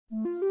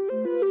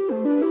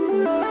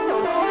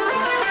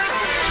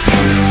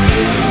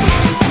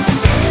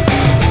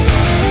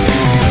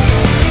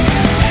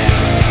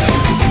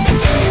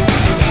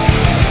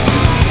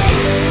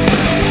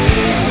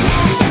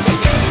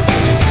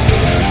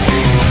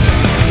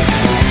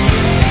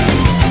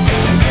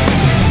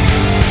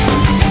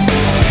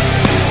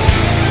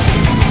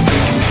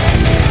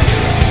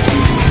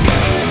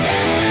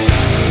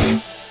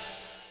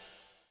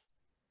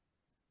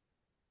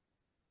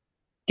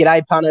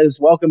G'day, punters.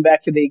 Welcome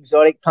back to the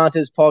Exotic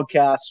Punters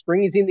podcast.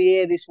 Spring is in the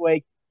air this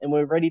week, and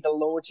we're ready to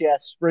launch our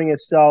Spring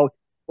Assault.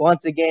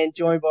 Once again,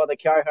 joined by the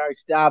co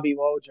host Darby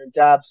Waldron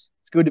Dubs.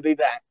 It's good to be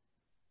back.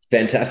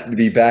 Fantastic to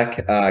be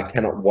back.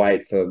 Cannot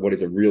wait for what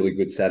is a really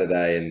good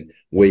Saturday and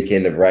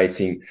weekend of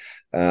racing.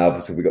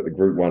 Obviously, we've got the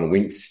Group 1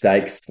 Winx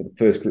Stakes for the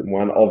first Group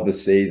 1 of the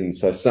season.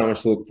 So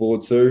much to look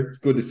forward to. It's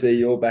good to see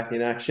you all back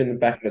in action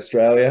and back in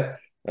Australia,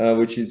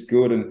 which is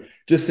good. And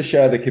just to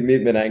show the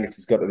commitment Angus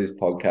has got to this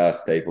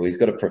podcast, people, he's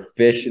got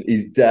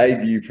his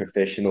debut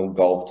professional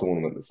golf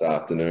tournament this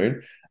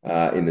afternoon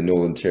in the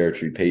Northern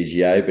Territory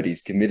PGA, but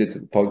he's committed to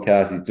the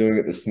podcast. He's doing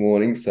it this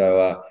morning.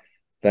 So,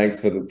 thanks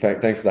for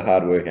the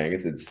hard work,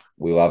 Angus.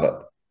 We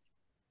love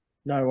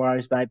No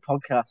worries, mate.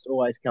 Podcast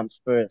always comes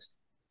first.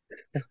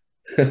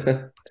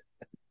 it.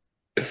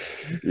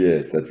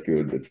 Yes, that's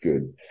good. That's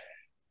good.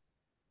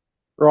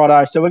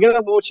 Righto. So we're going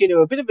to launch into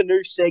a bit of a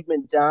new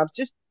segment, Dubs.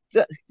 Just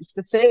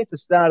to say it's the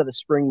start of the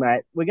spring,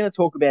 mate. We're going to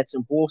talk about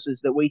some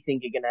horses that we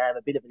think are going to have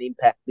a bit of an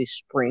impact this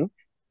spring.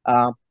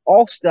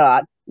 I'll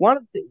start. One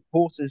of the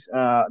horses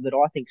that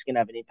I think is going to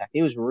have an impact,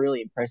 he was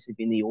really impressive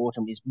in the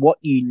autumn, is What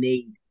You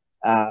Need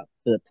for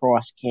the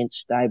Price Kent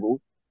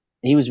stable.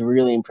 He was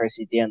really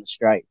impressive down the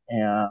straight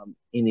in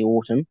the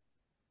autumn.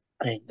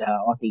 And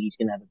I think he's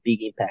going to have a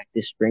big impact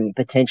this spring.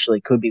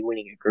 Potentially could be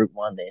winning a Group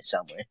 1 there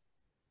somewhere.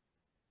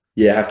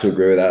 Yeah, I have to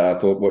agree with that. I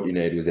thought What You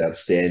Need was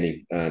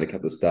outstanding in a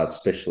couple of starts,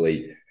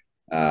 especially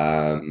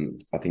I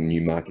think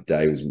Newmarket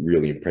Day was a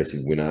really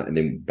impressive winner and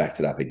then backed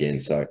it up again.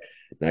 So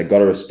now got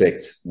to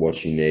respect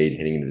What You Need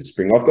heading into the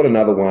spring. I've got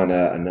another one,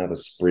 another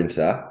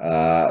sprinter,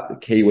 a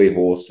Kiwi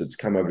horse that's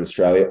come over to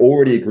Australia,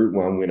 already a Group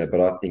 1 winner,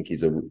 but I think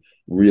he's a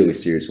really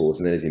serious horse,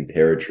 and that is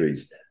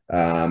Imperatrice.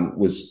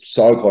 Was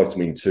so close to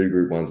winning two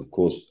Group 1s. Of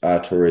course,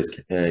 Torres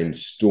came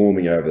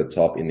storming over the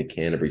top in the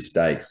Canterbury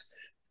Stakes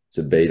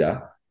to beat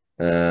her.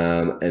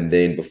 And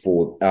then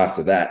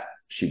after that,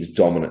 she was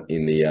dominant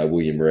in the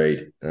William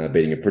Reid,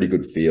 beating a pretty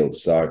good field.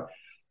 So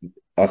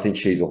I think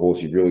she's a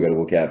horse you've really got to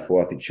look out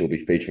for. I think she'll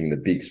be featuring the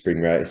big sprint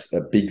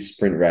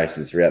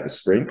races throughout the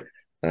spring.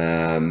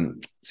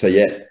 So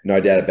yeah,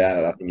 no doubt about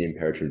it. I think the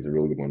Imperatrice is a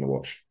really good one to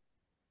watch.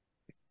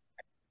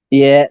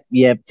 Yeah,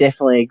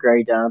 definitely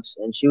agree, Dubs.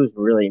 And she was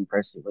really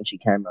impressive when she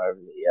came over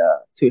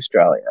to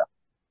Australia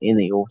in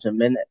the autumn.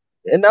 And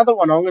another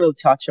one I'm going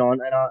to touch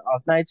on, and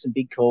I've made some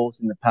big calls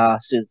in the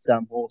past with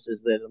some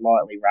horses that are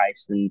lightly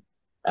raced, and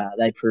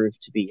they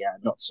proved to be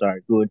not so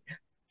good.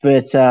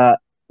 But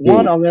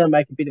one Cool. I'm going to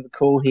make a bit of a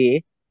call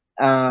here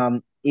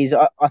is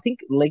I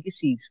think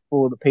legacies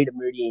for the Peter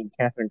Moody and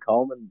Catherine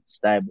Coleman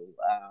stable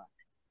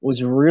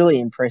was really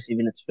impressive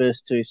in its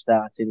first two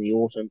starts in the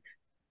autumn.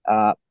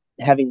 Uh,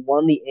 Having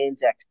won the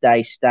Anzac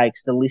Day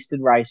Stakes, the listed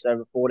race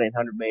over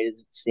 1,400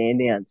 metres at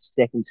Sandown's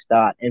second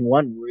start, and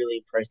won really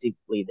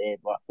impressively there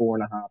by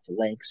 4.5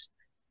 lengths.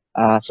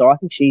 So I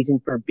think she's in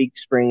for a big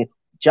spring. It's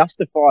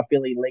justify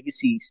Billy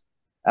Legacies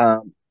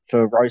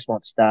for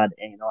Rosemont Stud,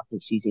 and I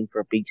think she's in for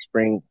a big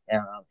spring.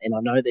 And I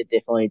know they're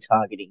definitely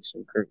targeting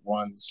some Group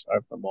 1s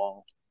over the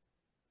mile.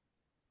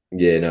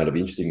 Yeah, no, it'll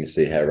be interesting to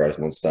see how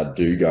Rosemont Stud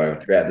do go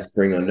throughout the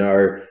spring. I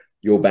know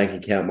your bank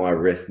account may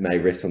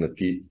rest on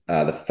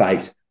the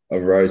fate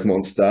of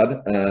Rosemont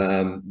Stud.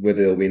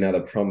 Whether there'll be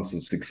another promise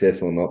of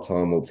success or not,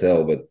 time will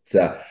tell. But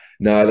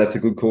no, that's a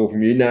good call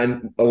from you.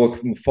 No,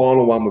 look, the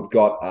final one we've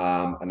got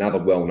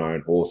another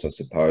well-known horse, I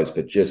suppose,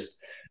 but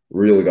just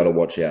really got to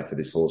watch out for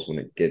this horse when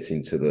it gets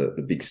into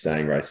the big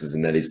staying races,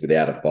 and that is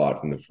Without a Fight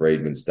from the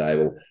Freedman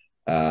stable.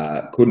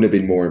 Couldn't have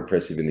been more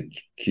impressive in the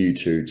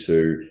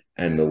Q2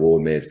 and the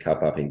Lord Mayor's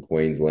Cup up in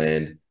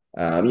Queensland.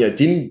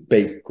 Didn't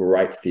beat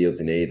great fields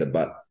in either,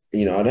 but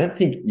I don't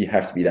think you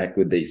have to be that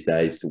good these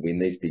days to win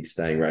these big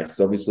staying races.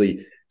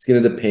 Obviously, it's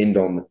going to depend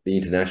on the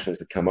internationals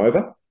that come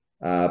over.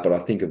 But I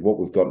think of what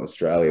we've got in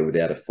Australia,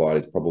 Without a Fight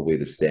is probably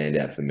the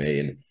standout for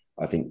me. And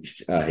I think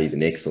he's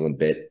an excellent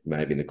bet,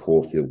 maybe in the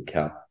Caulfield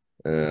Cup.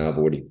 I've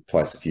already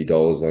placed a few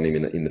dollars on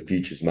him in the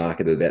futures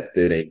market at about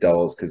 $13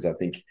 because I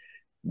think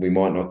we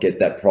might not get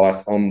that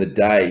price on the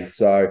day.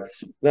 So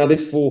now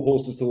there's four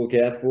horses to look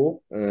out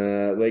for.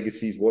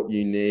 Legacy's What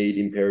You Need,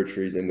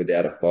 Imperatrice, and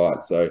Without a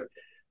Fight. So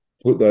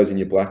put those in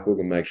your black book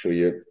and make sure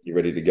you're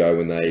ready to go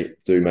when they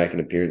do make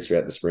an appearance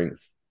throughout the spring.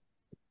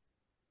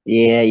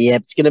 Yeah,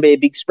 it's going to be a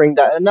big spring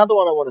day. Another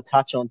one I want to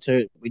touch on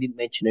too, we didn't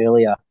mention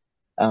earlier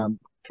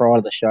prior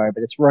to the show,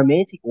 but it's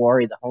Romantic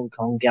Warrior, the Hong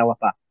Kong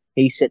galloper.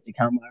 He's set to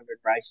come over and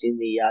race in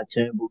the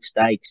Turnbull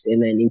Stakes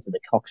and then into the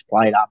Cox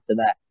Plate after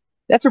that.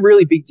 That's a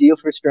really big deal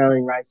for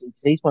Australian racing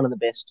because he's one of the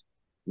best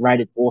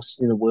rated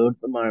horses in the world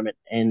at the moment.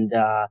 And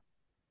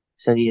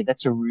so, yeah,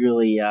 that's a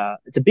really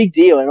it's a big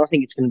deal. And I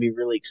think it's going to be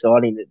really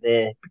exciting that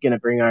they're going to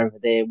bring over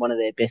one of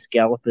their best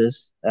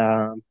gallopers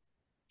to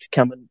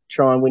come and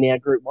try and win our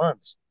Group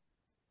 1s.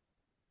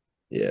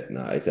 Yeah,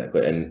 no,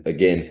 exactly. And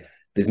again,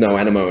 there's no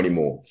Animo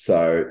anymore.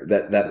 So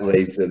that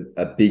leaves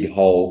a big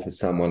hole for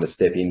someone to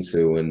step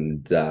into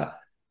and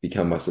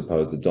become, I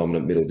suppose, the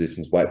dominant middle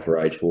distance weight for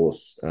age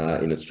horse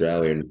in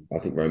Australia. And I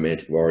think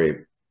Romantic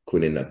Warrior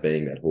could end up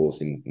being that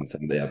horse in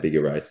some of our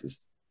bigger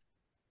races.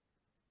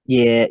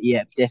 Yeah,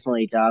 yeah,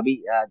 definitely,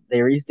 Derby.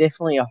 There is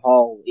definitely a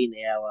hole in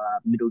our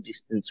middle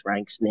distance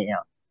ranks now.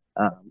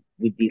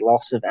 With the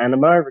loss of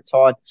Animo,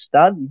 retired to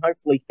stud, and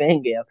hopefully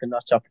Fangirl can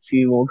notch up a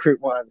few more Group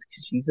Ones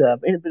because she's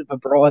been a bit of a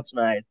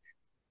bridesmaid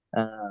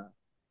uh,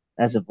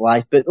 as of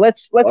late. But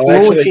let's I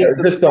launch actually,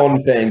 into the just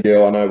on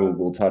Fangirl, I know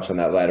we'll touch on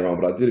that later on,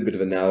 but I did a bit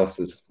of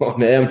analysis on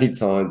how many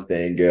times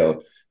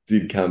Fangirl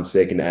did come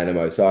second to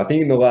Animo. So I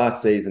think in the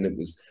last season it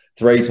was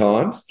three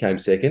times came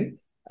second,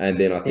 and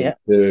then I yeah think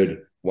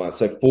third one.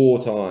 So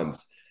four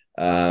times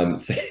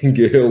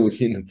Fangirl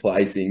was in the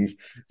placings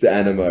to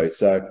Animo.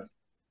 So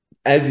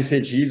as you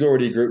said, she's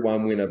already a Group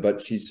One winner,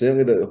 but she's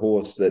certainly the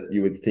horse that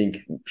you would think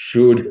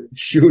should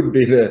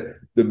be the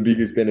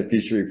biggest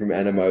beneficiary from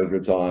Animo's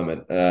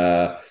retirement.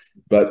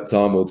 But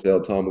time will tell.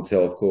 Time will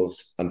tell. Of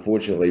course,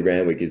 unfortunately,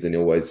 Randwick isn't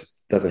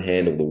always doesn't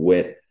handle the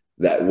wet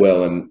that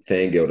well, and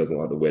Fangirl doesn't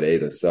like the wet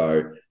either.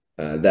 So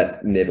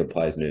that never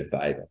plays in her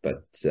favour.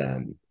 But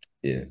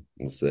yeah,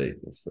 we'll see.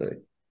 We'll see.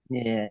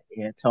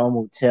 yeah, time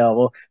will tell.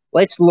 Well,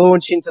 let's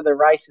launch into the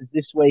races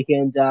this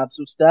weekend. So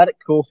we'll start at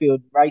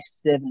Caulfield, race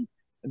 7,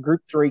 a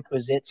Group 3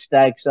 Cosette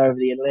Stakes over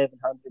the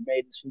 1100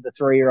 metres for the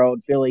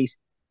 3-year-old fillies.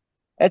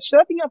 It's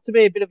shaping up to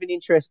be a bit of an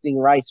interesting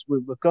race.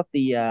 We've got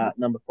the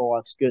number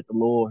 5, Skirt the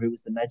Law, who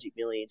was the Magic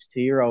Millions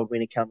 2-year-old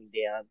winner coming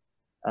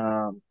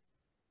down,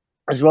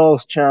 as well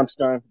as Charm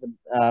Stone for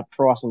the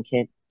Price and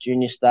Kent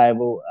Junior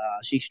stable.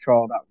 She's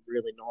trialled up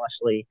really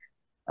nicely.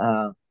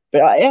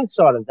 But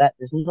outside of that,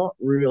 there's not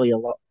really a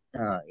lot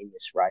in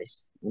this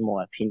race, in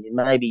my opinion.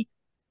 Maybe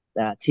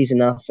tis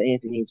enough for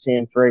Anthony and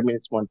Sam Freedman.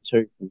 It's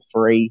 1-2 from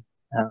 3.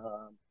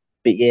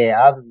 But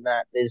yeah, other than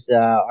that, there's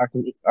I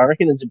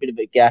reckon there's a bit of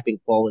a gap in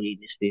quality in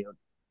this field.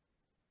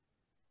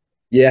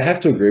 Yeah, I have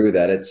to agree with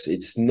that.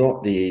 It's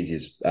not the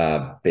easiest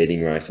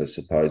betting race, I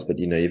suppose, but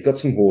you've got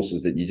some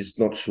horses that you're just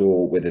not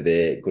sure whether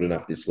they're good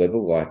enough this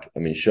level. Like, I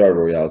mean, Show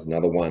Royale is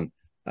another one.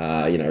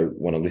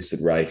 Won a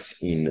listed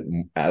race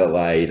in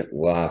Adelaide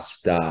last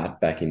start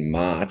back in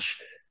March.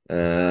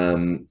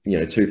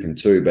 Two from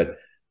two, but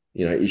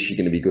is she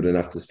going to be good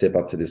enough to step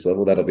up to this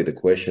level? That'll be the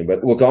question.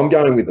 But look, I'm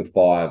going with the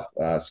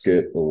 5,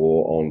 Skirt the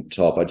Law on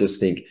top. I just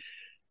think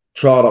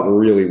tried up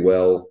really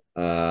well.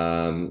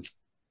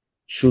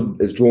 Should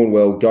has drawn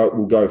well.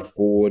 Will go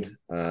forward,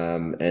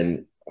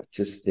 and I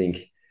just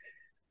think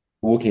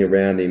looking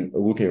around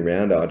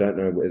her, I don't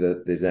know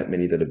whether there's that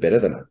many that are better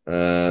than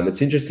her.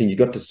 It's interesting. You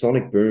got to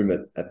Sonic Boom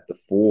at the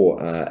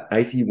 4,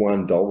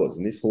 $81,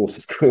 and this horse,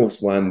 of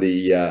course, won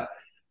the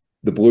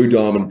Blue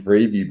Diamond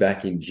Preview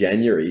back in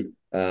January,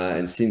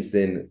 and since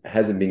then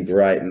hasn't been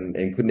great,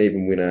 and couldn't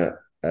even win a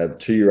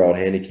 2-year-old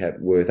handicap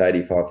worth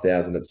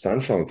 85,000 at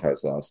Sunshine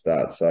Coast last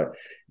start. So it'll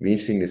be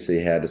interesting to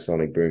see how the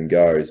Sonic Boom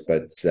goes.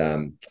 But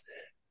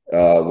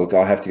look,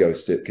 I have to go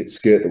with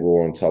Skirt the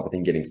Law on top. I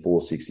think getting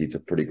 460, it's a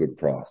pretty good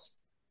price.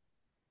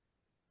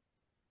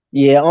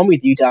 Yeah, I'm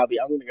with you, Darby.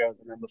 I'm going to go with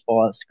the number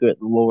 5, Skirt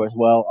the Law as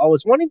well. I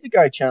was wanting to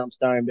go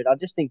Charmstone, but I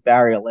just think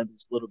Barrier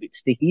 11's a little bit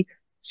sticky.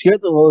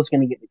 Skirt the Law is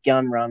going to get the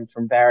gun run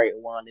from Barrier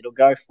 1. It'll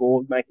go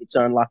forward, make its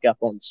own luck up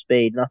on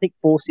speed. And I think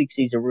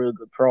 460 is a really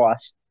good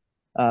price.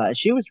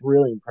 She was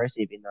really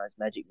impressive in those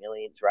Magic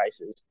Millions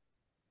races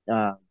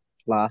uh,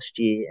 last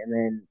year. And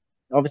then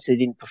obviously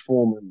didn't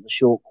perform in the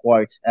short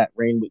quote at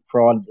Randwick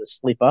prior to the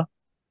slipper.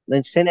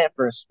 Then sent out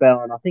for a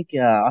spell, and I think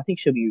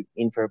she'll be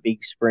in for a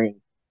big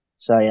spring.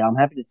 So yeah, I'm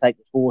happy to take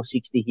the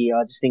 460 here.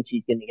 I just think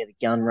she's going to get a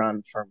gun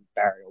run from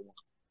Barrier 1.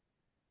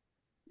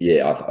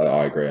 Yeah,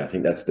 I agree. I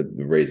think that's the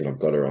reason I've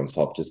got her on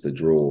top. Just the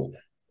draw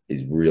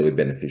is really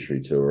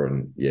beneficiary to her,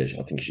 and yeah,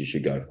 I think she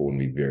should go forward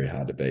and be very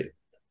hard to beat.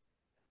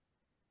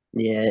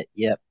 Yeah,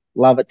 yeah.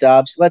 Love it,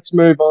 Dubs. Let's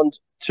move on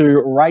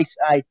to race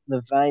 8,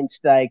 the Vane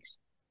Stakes,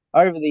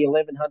 over the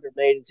 1100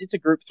 metres. It's a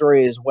Group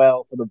 3 as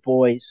well for the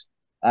boys.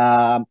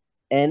 And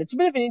it's a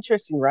bit of an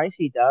interesting race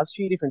here, Dubs. A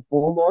few different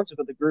form lines. We've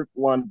got the Group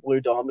 1 Blue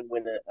Diamond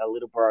winner,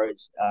 Little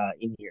Bros,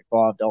 in here at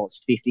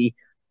 $5.50.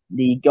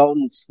 The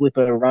Golden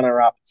Slipper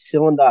runner-up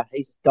Cylinder,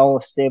 he's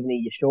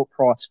 $1.70, your short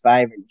price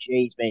favourite.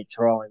 G's been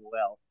trialling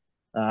well.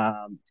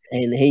 And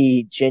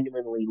he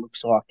genuinely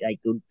looks like a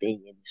good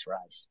thing in this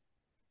race.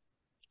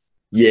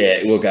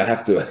 Yeah, look, I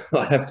have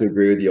to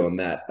agree with you on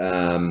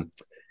that.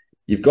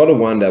 You've got to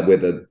wonder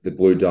whether the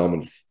Blue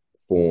Diamond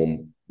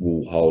form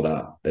will hold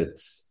up.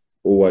 It's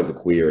always a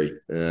query.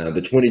 The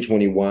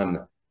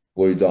 2021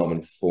 Blue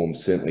Diamond form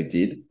certainly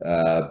did,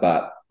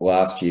 but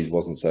last year's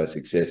wasn't so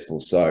successful.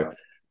 So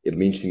it'll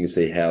be interesting to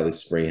see how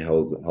this spring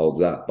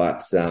holds up.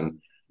 But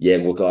yeah,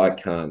 look, I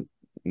can't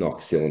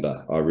knock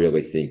Cylinder. I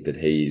really think that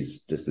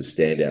he's just a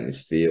standout in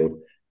this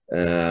field.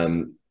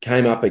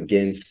 Came up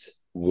against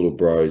Little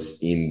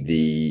Bros in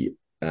the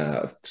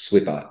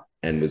slipper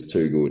and was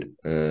too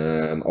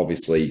good.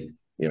 Obviously,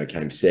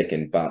 came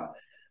second, but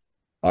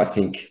I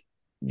think,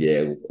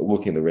 yeah,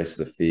 looking at the rest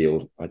of the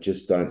field, I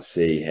just don't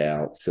see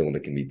how Cylinder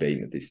can be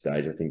beaten at this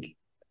stage. I think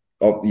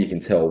you can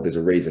tell there's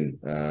a reason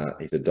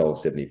he's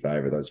 $1.70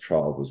 favourite. Those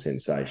trials were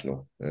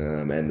sensational.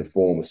 And the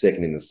form was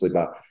second in the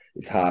slipper.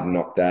 It's hard to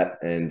knock that.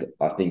 And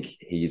I think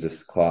he's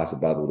a class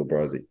above Little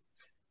Brosy.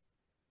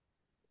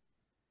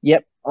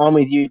 Yep, I'm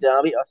with you,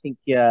 Darby. I think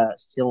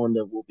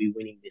Cylinder will be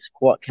winning this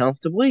quite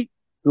comfortably.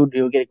 Good,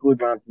 he'll get a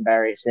good run from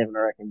barrier seven, I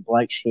reckon.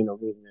 Blake Shin will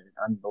give him an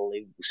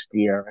unbelievable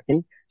steer, I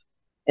reckon.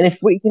 And if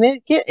we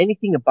can get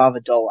anything above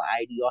 $1.80,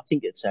 I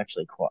think it's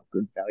actually quite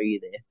good value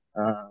there.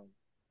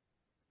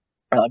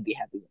 I'd be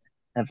happy to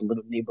have a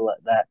little nibble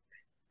at that.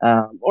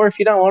 Or if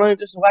you don't want to,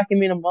 just whack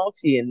him in a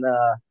multi and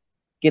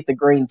get the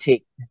green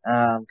tick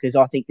because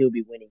I think he'll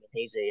be winning and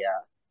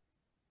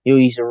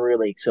he's a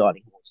really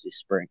exciting horse this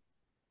spring.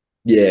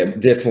 Yeah,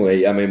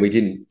 definitely. I mean, we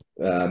didn't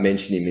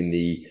mention him in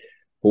the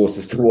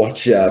horses to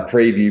watch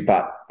preview,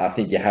 but I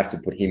think you have to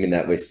put him in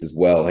that list as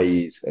well.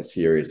 He's a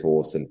serious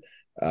horse, and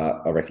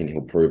I reckon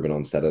he'll prove it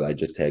on Saturday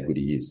just how good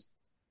he is.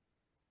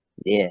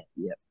 Yeah,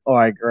 yeah,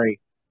 I agree.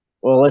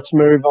 Well, let's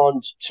move on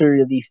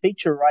to the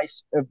feature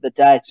race of the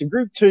day. It's a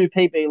Group 2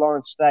 PB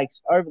Lawrence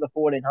Stakes over the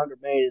 1400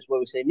 metres where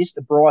we see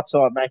Mr.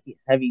 Brightside making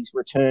have his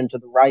return to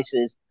the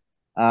races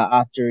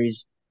after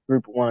his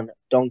Group 1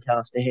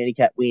 Doncaster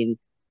handicap win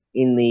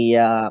in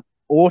the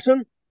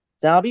autumn.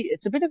 Derby,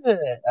 it's a bit of a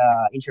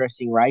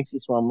interesting race,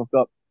 this one. We've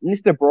got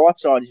Mr.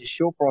 Brightside is a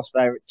short price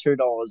favourite, $2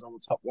 on the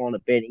top line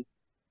of betting.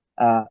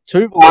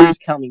 Two Blues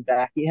coming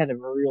back. He had a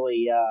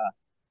really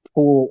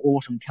poor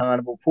autumn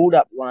carnival, pulled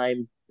up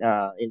lame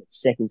in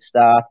its second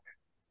start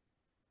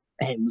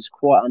and was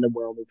quite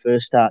underwhelming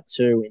first start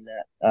too in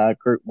that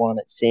Group 1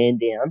 at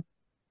Sandown.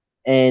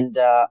 And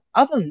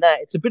other than that,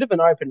 it's a bit of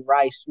an open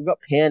race. We've got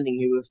Pounding,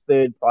 who was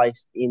third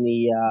place in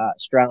the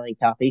Australian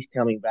Cup. He's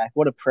coming back.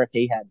 What a prep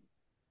he had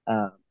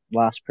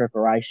last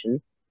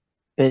preparation.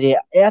 But yeah,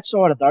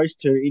 outside of those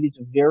two, it is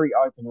a very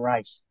open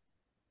race.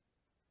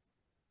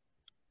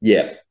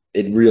 Yeah,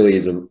 it really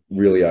is a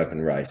really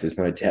open race. There's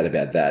no doubt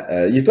about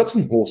that. You've got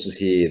some horses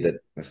here that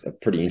are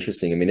pretty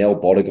interesting. I mean,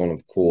 El Bodegon,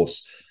 of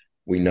course,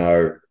 we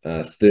know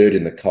third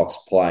in the Cox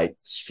Plate,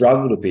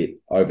 struggled a bit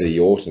over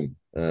the autumn.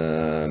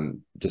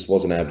 Just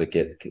wasn't able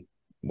to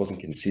wasn't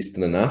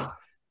consistent enough,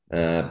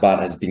 but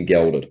has been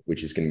gelded,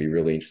 which is going to be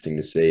really interesting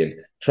to see. And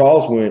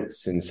trials weren't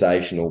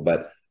sensational,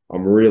 but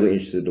I'm really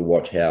interested to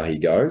watch how he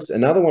goes.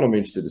 Another one I'm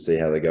interested to see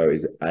how they go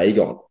is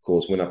Aegon. Of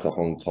course, went up to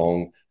Hong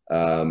Kong,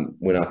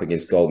 went up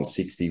against Golden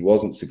 60,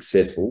 wasn't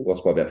successful,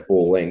 lost by about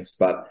 4 lengths.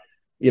 But,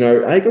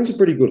 Aegon's a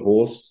pretty good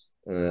horse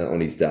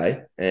on his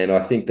day. And I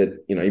think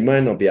that, he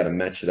may not be able to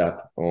match it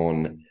up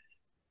in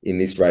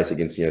this race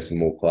against, some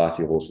more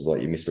classy horses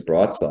like your Mr.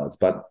 Brightsides.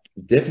 But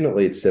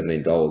definitely it's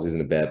 $17 isn't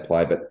a bad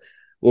play. But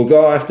look,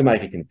 I have to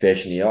make a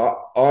confession here.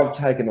 I've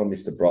taken on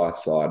Mr.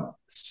 Brightside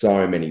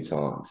so many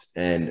times,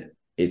 and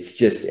it's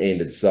just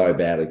ended so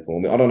badly for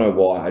me. I don't know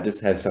why. I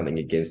just have something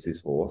against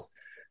this horse.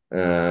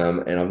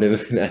 And I've never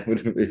been able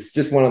to. It's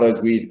just one of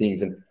those weird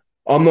things. And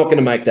I'm not going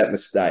to make that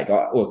mistake.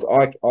 I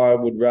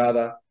would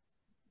rather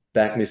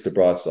back Mr.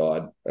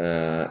 Brightside.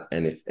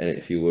 And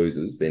if he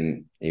loses,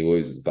 then he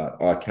loses.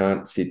 But I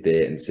can't sit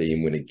there and see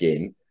him win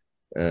again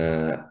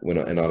and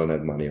I don't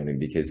have money on him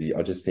because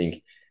I just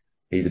think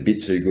he's a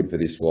bit too good for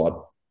this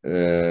slot. I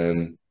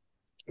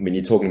mean,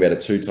 you're talking about a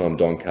two-time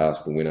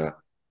Doncaster winner.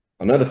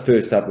 I know the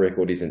first up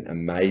record isn't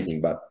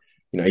amazing, but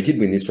he did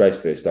win this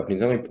race first up, and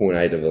he's only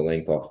 0.8 of a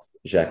length off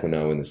Jacques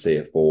Renault in the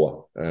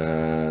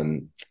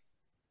CF4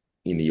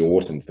 in the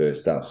autumn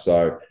first up.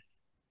 So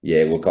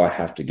yeah, look, I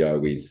have to go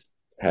with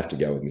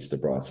Mr.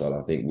 Brightside.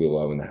 I think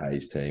Willow and the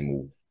Hayes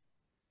team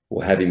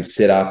will have him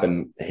set up,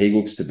 and he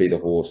looks to be the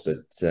horse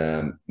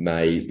that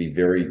may be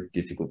very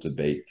difficult to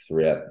beat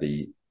throughout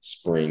the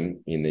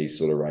spring in these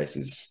sort of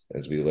races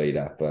as we lead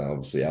up.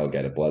 Obviously,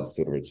 Alligator Blood's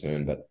sort of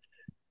return, but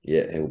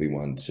yeah, he'll be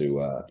one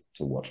to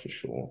watch for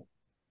sure.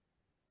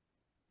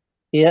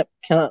 Yep,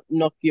 can't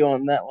knock you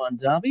on that one,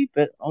 Darby,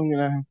 but I'm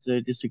going to have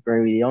to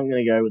disagree with you. I'm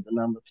going to go with the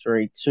number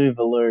 3,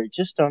 Tuvalu,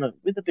 just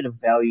with a bit of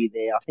value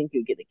there. I think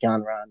he'll get the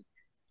gun run.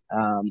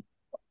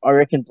 I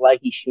reckon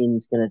Blakey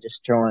Shin's going to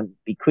just try and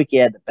be quick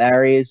out the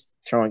barriers,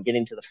 try and get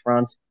him to the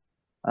front.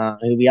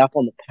 He'll be up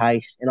on the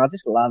pace, and I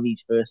just love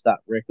his first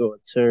up record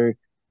too.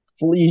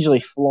 Usually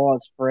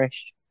flies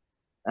fresh.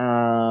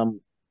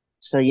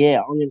 So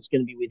yeah, I'm just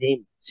going to be with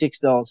him.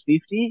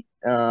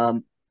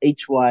 $6.50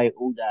 each way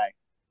all day.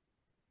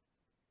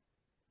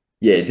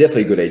 Yeah,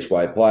 definitely a good each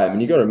way play. I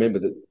mean, you got to remember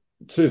that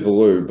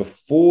Tuvalu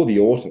before the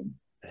autumn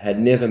had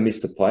never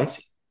missed a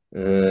place.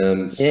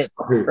 Yeah,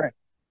 correct.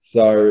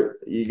 So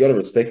you got to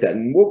respect that.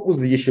 And what was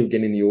the issue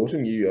again in the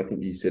autumn? I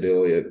think you said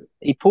earlier.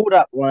 He pulled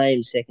up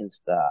lame second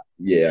start.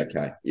 Yeah.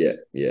 Okay. Yeah.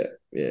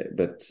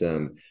 But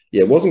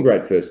yeah, it wasn't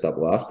great first up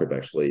last prep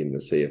actually in the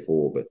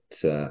CF4. But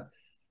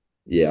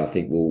yeah, I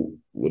think it'll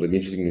be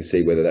interesting to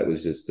see whether that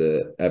was just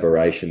an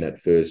aberration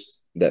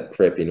that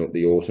prep in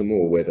the autumn,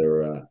 or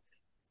whether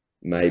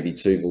maybe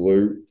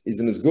Tuvalu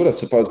isn't as good. I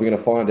suppose we're going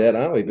to find out,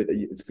 aren't we? But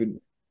it's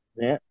good.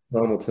 Yeah.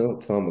 Time will tell.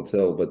 Time will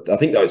tell. But I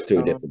think those two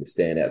are definitely the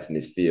standouts in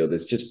this field.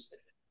 There's just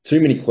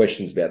too many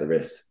questions about the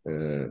rest,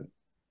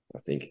 I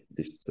think, at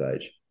this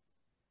stage.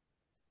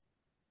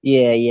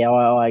 Yeah,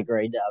 I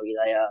agree, Darby.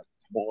 They are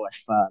by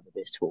far the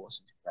best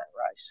horses in that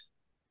race.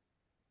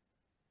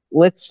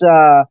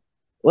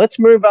 Let's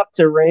move up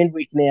to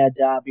Randwick now,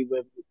 Darby,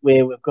 where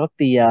where we've got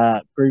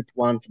the Group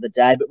 1 for the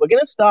day, but we're going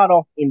to start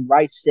off in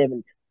race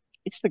 7.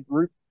 It's the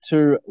Group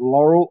 2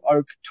 Laurel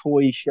Oak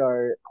Toy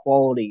Show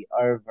quality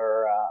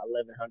over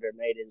 1,100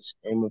 meters,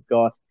 and we've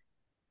got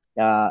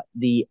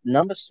the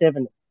number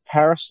 7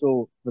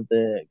 Parasol for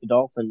the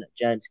Godolphin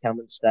James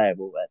Cummins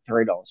stable at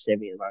 $3.70 at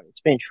the moment.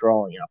 It's been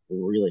trolling up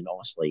really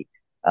nicely.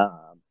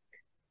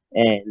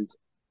 And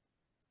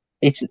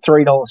it's at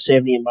 $3.70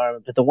 at the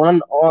moment. But the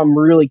one I'm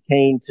really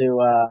keen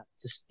to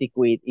stick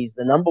with is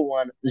the number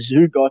 1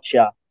 Zoo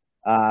Gotcha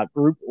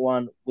Group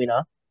 1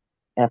 winner.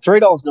 Now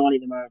 $3.90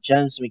 at the moment.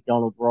 James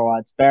McDonald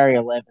rides. Barry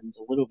 11's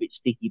a little bit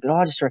sticky, but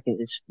I just reckon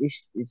this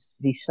is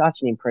he's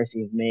such an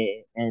impressive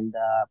mare, and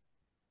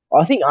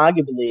I think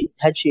arguably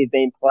had she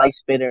been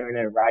placed better in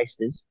her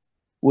races,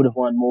 would have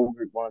won more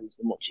Group Ones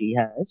than what she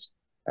has.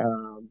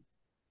 Um,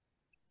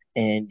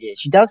 and yeah,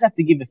 she does have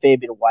to give a fair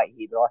bit of weight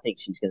here, but I think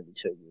she's going to be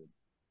too good.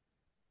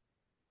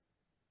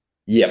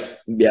 Yeah,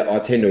 yeah, I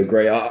tend to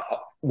agree.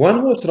 One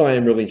horse that I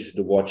am really interested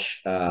to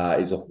watch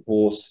is a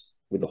horse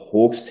with the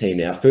Hawks team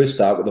now. First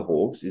start with the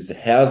Hawks is the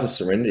House of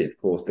Serenity. Of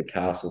course, the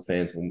Castle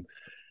fans,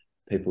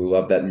 people who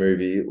love that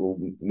movie, will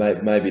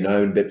maybe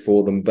know a bit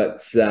for them,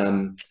 but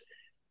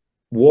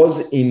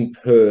was in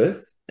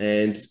Perth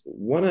and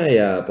won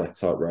a black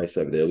type race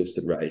over there,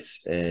 listed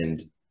race, and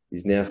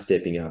is now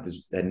stepping up.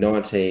 Has had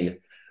 19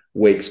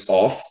 weeks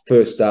off.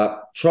 First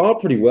up, trialled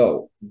pretty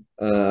well.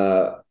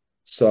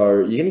 So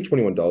you're getting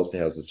 $21 per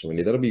House of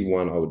Serenity. That'll be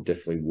one I would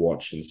definitely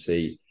watch and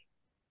see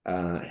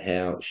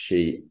how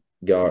she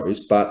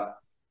goes. But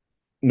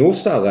North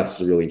Star Lass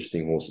is a really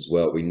interesting horse as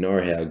well. We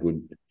know how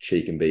good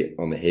she can be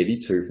on the heavy,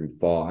 2 from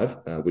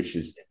 5, which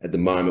is at the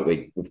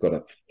moment we've got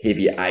a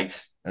heavy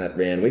 8 at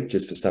Randwick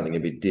just for something a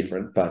bit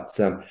different. But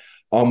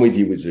I'm with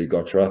you with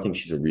Zugotcha. I think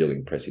she's a really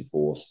impressive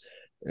horse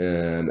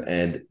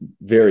and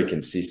very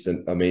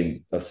consistent. I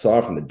mean,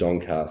 aside from the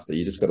Doncaster,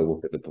 you just got to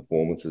look at the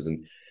performances,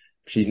 and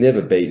she's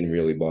never beaten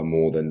really by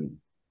more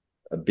than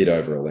a bit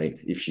over a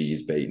length if she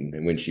is beaten.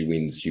 And when she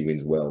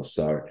wins well.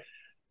 So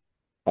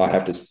I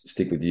have to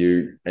stick with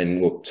you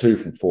and look 2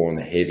 from 4 on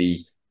the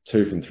heavy,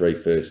 2 from 3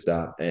 first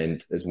up,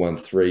 and has won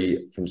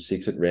 3 from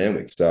 6 at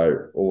Randwick.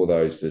 So all of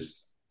those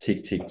just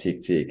tick, tick,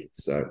 tick, tick.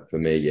 So for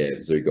me, yeah,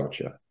 Zoo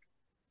gotcha.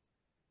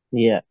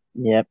 Yeah,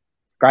 yeah.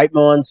 Great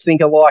minds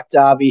think alike,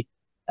 Derby.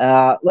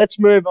 Let's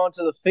move on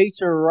to the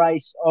feature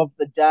race of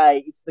the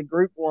day. It's the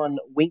Group 1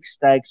 Winx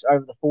Stakes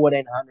over the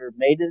 1,400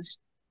 metres,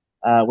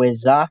 where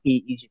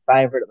Zaki is your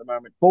favourite at the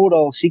moment,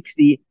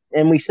 $4.60.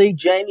 And we see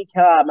Jamie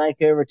Carr make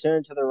her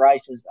return to the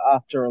races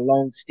after a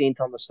long stint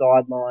on the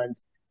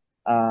sidelines,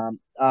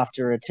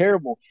 after a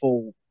terrible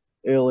fall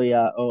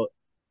earlier or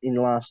in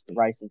last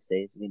racing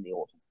season in the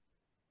autumn.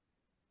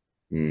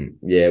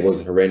 Yeah, it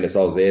was horrendous.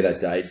 I was there that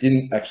day.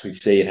 Didn't actually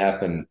see it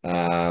happen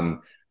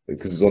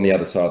because it was on the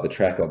other side of the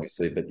track,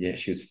 obviously. But yeah,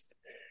 she was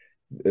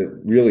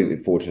really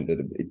fortunate that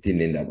it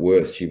didn't end up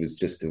worse. It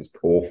was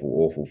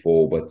awful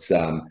fall. But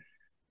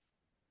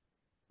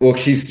look,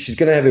 she's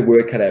going to have her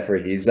work cut out for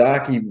her here.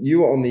 Zaki,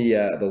 you were on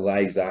the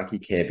Lay Zaki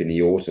camp in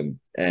the autumn,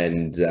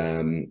 and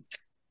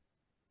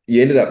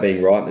you ended up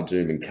being right in the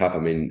Doomben Cup. I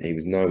mean, he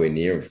was nowhere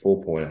near him,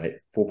 4.8,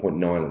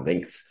 4.9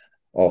 lengths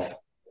off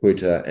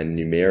Huta and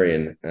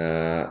Numerian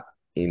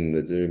in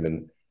the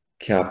Doomben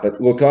Cup. But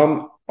look,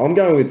 I'm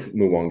going with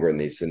Mwanga in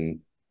this,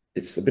 and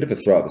it's a bit of a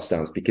throw at the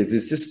stumps because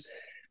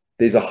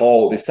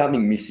there's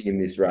something missing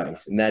in this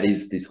race, and that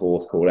is this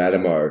horse called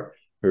Adamo,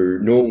 who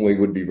normally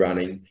would be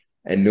running.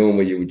 And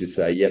normally you would just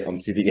say, "Yep, I'm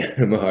tipping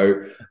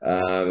Adamo,"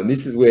 and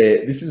this is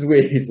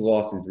where his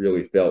loss is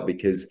really felt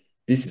because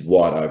this is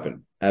wide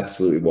open,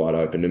 absolutely wide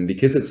open, and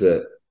because it's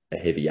a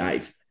heavy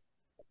 8,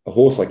 a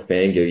horse like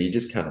Fangirl you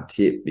just can't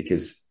tip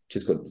because it's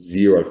just got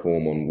zero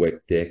form on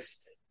wet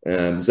decks.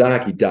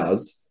 Zaki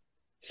does,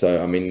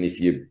 so I mean, if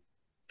you're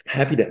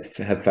happy to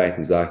have faith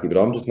in Zaki, but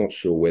I'm just not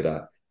sure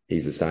whether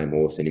he's the same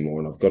horse anymore,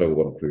 and I've got a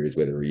lot of queries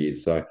whether he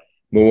is. So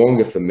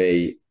Mwanga for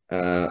me.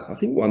 I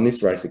think won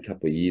this race a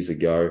couple of years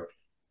ago.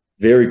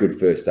 Very good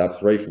first up,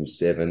 3 from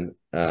 7.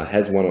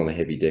 Has won on the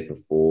heavy deck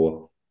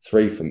before,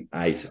 3 from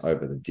 8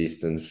 over the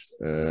distance.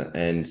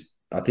 And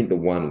I think the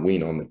one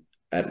win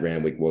at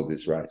Randwick was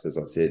this race, as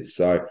I said.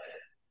 So,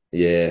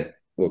 yeah,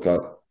 look, I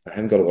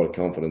haven't got a lot of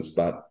confidence,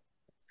 but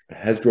it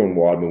has drawn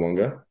wide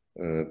Mwanga.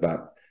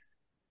 But,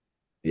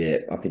 yeah,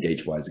 I think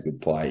each way is a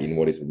good play in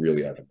what is a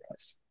really open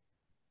race.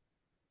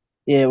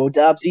 Yeah, well,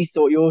 Dubs, you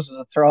thought yours was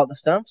a throw at the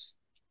stumps.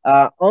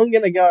 I'm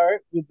going to go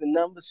with the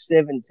number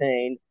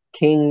 17,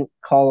 King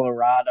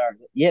Colorado.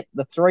 Yep,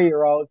 the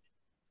 3-year-old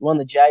won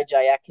the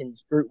JJ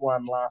Atkins Group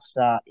 1 last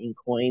start in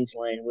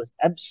Queensland, was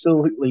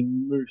absolutely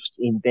moosed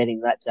in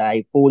betting that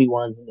day,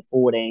 41s into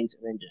 14s,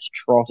 and then just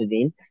trotted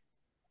in.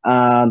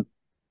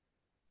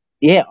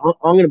 Yeah,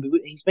 I'm going to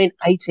be. He's been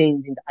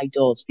 18s into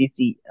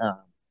 $8.50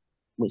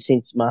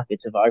 since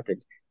markets have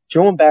opened.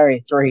 Drawn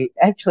barrier 3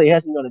 actually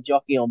hasn't got a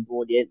jockey on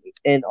board yet,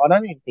 and I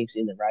don't even think it's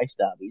in the race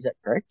derby. Is that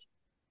correct?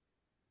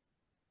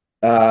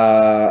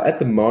 At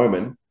the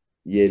moment,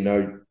 yeah,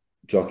 no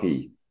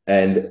jockey.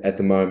 And at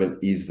the moment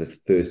is the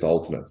first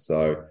alternate.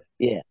 So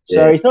Yeah.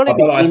 So Yeah, he's not even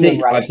but in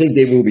the I race think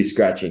yet. there will be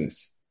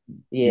scratchings.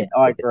 Yeah,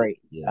 I agree.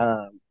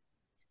 Yeah.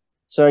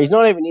 So he's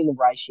not even in the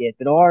race yet,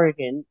 but I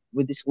reckon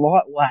with this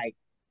lightweight,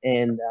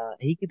 and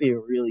he could be a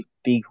really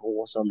big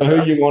horse on So the.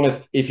 who do you want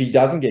if he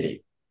doesn't get in?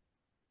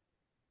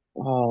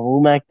 Oh,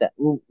 we'll make that.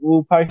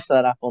 We'll post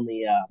that up on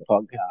the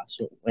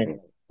podcast. I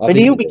But think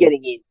he'll be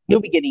getting in. He'll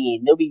be getting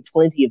in. There'll be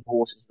plenty of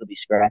horses that'll be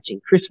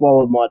scratching. Chris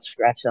Waller might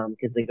scratch some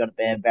because they've got a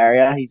bad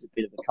barrier. He's a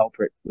bit of a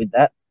culprit with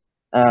that.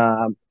 He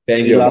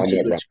Bangor loves one a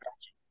more good run,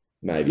 scratch.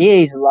 Yeah,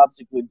 maybe. he loves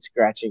a good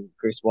scratching,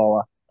 Chris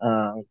Waller.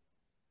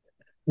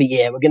 But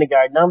yeah, we're going to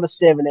go number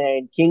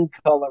 17, King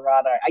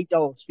Colorado,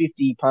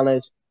 $8.50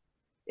 punters.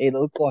 Either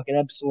look like an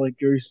absolute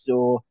goose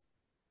or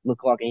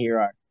look like a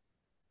hero.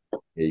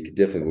 Yeah, you could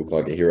definitely look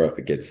like a hero if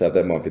it gets up.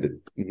 That might be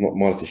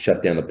might have to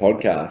shut down the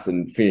podcast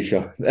and finish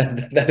off.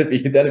 That'd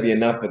be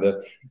enough for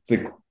the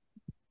to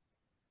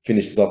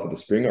finish this off with the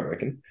spring, I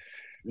reckon.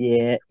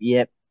 Yeah,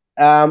 yep.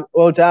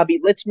 Well,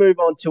 Darby, let's move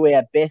on to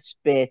our best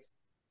bet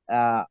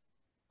uh,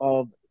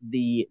 of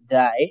the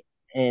day.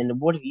 And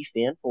what have you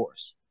found for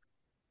us?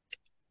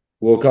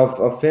 Look,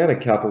 I've found a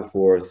couple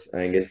for us,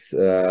 Angus,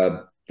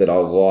 that I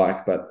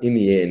like, but in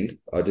the end,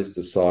 I just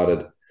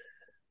decided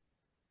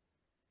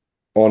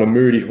on a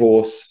moody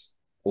horse,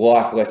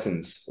 life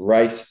lessons,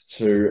 race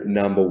to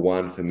number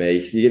one for me.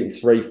 So you're getting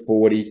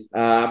 340.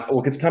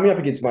 Look, it's coming up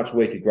against much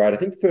weaker grade. I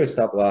think first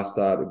up last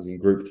start, it was in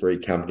Group 3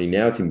 company.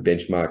 Now it's in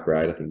benchmark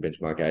grade, I think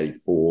benchmark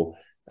 84.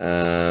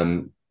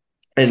 And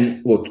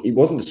look, it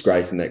wasn't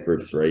disgraced in that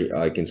Group 3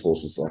 against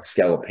horses like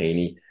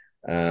Scalapini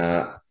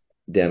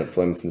down at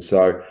Flemington.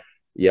 So,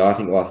 yeah, I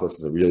think Life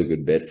Lessons is a really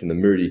good bet from the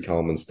Moody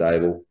Coleman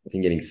stable. I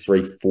think getting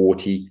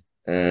 340.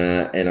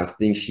 And I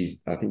think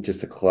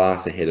just a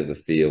class ahead of the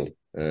field.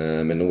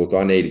 And look,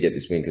 I need to get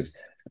this win because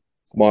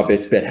my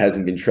best bet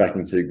hasn't been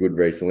tracking too good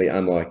recently,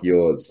 unlike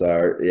yours.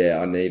 So yeah,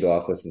 I need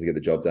Life Lessons to get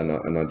the job done,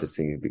 and I just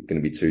think it's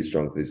going to be too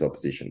strong for this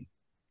opposition.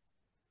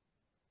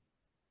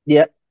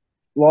 Yep,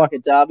 like a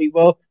Derby.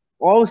 Well,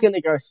 I was going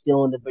to go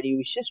Cylinder, but he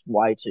was just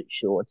way too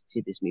short to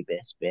tip as my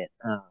best bet.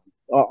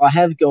 I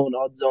have gone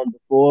odds on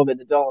before, but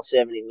the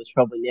 $1.70 was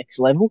probably next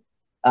level.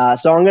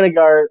 So I'm going to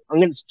go. I'm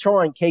going to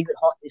try and keep it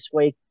hot this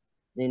week,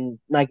 and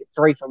make it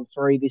 3 from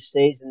 3 this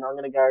season. I'm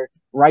going to go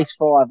race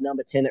 5,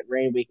 number 10 at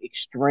Randwick.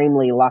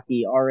 Extremely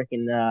lucky, I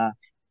reckon.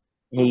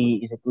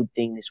 He is a good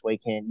thing this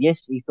weekend.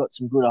 Yes, he's got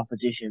some good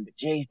opposition, but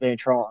gee, he's been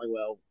trying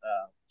well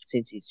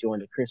since he's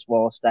joined the Chris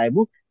Waller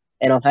stable.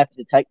 And I'm happy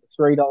to take the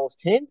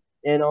 $3.10,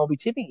 and I'll be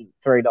tipping him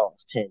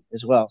 $3.10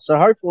 as well. So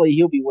hopefully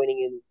he'll be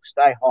winning and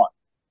stay hot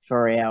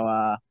for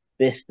our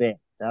best bet,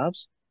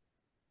 Dubs.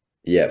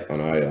 Yeah, I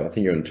know. I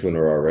think you're on two in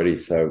a row already.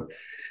 So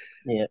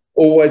Yeah.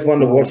 always one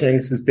to Well, watch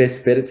Angus's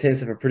best bet. It tends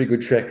to have a pretty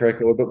good track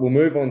record. But we'll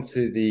move on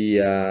to the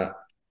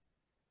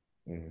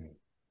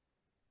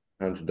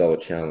 $100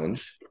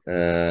 challenge.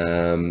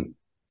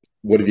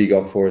 What have you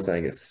got for us,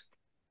 Angus?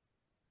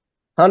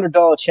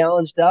 $100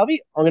 challenge,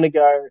 Darby. I'm going to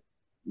go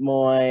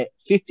my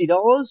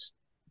 $50.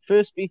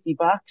 First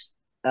 $50,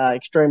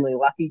 extremely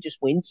lucky, just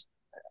wins.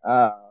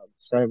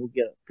 So we'll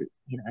get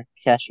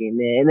cash in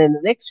there, and then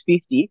the next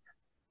 50,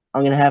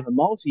 I'm going to have a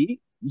multi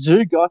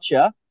Zoo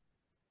Gotcha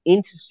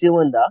into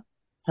cylinder,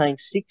 paying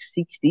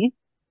 660,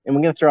 and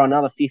we're going to throw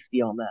another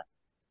 50 on that.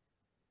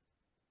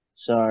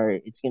 So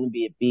it's going to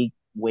be a big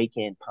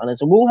weekend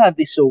punters, and we'll have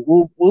this. So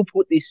we'll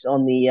put this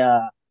on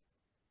the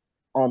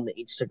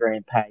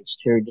Instagram page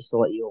too, just to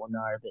let you all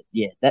know. But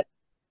yeah, that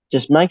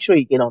just make sure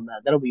you get on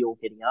that. That'll be all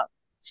getting up.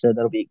 So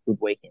that'll be a good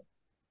weekend.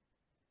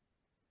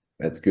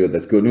 That's good.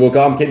 That's good. Look,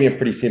 I'm keeping it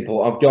pretty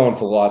simple. I've gone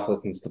for Life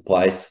Lessons to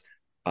place,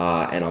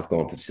 and I've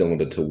gone for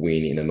Cylinder to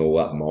win in an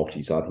all-up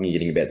multi. So I think you're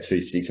getting about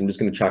 2-6. I'm just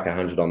going to chuck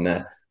 100 on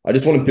that. I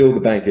just want to build the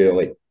bank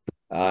early,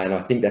 and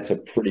I think that's a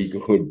pretty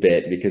good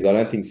bet because I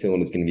don't think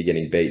Cylinder's going to be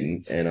getting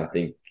beaten, and I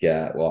think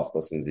Life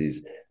Lessons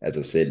is, as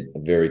I said,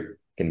 going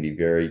to be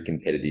very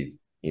competitive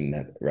in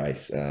that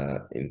race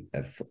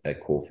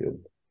at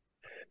Caulfield.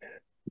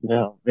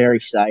 No,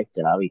 very safe,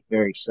 Darby.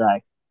 Very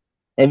safe.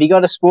 Have you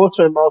got a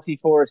sportsman multi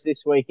for us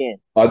this weekend?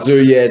 I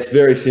do, yeah. It's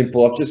very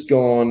simple. I've just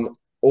gone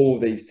all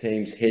of these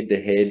teams head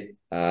to head.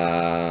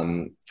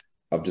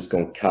 I've just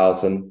gone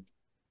Carlton,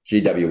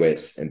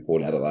 GWS, and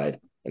Port Adelaide,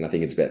 and I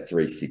think it's about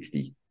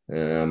 360. I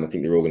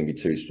think they're all going to be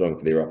too strong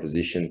for their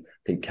opposition.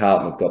 I think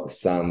Carlton have got the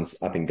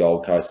Suns up in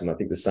Gold Coast, and I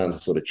think the Suns are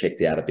sort of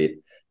checked out a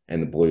bit,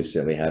 and the Blues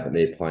certainly haven't.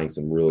 They're playing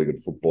some really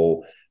good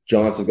football.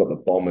 Giants have got the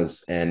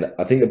Bombers, and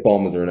I think the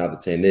Bombers are another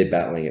team. They're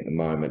battling at the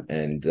moment,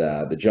 and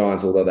the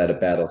Giants, although they had a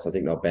battle, so I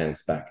think they'll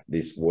bounce back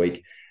this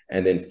week.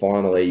 And then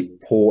finally,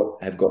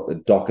 Port have got the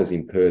Dockers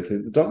in Perth.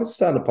 The Dockers are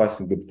starting to play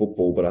some good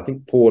football, but I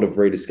think Port have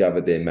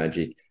rediscovered their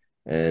magic.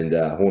 And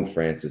Horn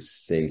Francis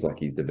seems like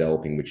he's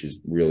developing, which is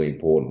really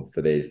important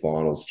for their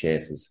finals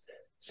chances.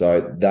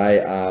 So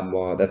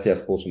that's our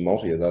sportsman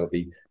multi. That'll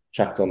be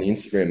chucked on the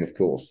Instagram, of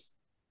course.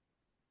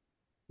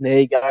 There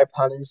you go,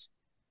 punters.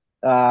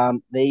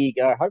 There you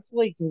go.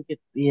 Hopefully, you can get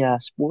the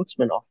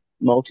sportsman off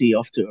multi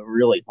off to a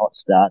really hot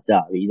start,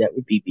 Darby. That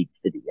would be big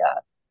for the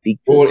big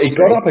for the Well, it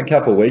got spread. up a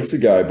couple of weeks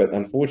ago, but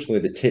unfortunately,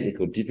 the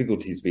technical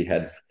difficulties we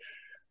had,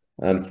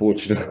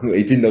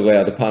 unfortunately, didn't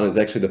allow the punters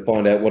actually to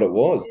find out what it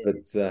was. Yeah,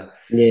 But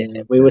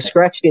yeah, we were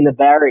scratched in the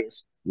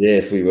barriers.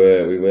 yes, we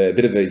were. We were a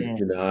bit of a Yeah,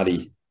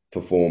 Gennady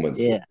performance,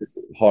 yeah,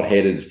 hot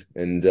headed,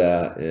 and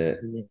yeah. yeah,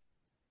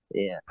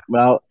 yeah.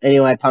 Well,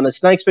 anyway, punters,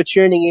 thanks for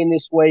tuning in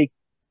this week.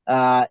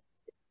 Uh,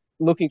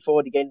 Looking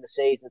forward to getting the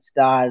season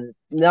started.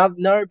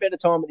 No better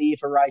time of the year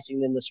for racing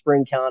than the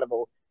spring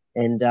carnival,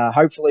 and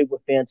hopefully we've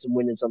found some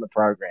winners on the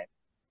program.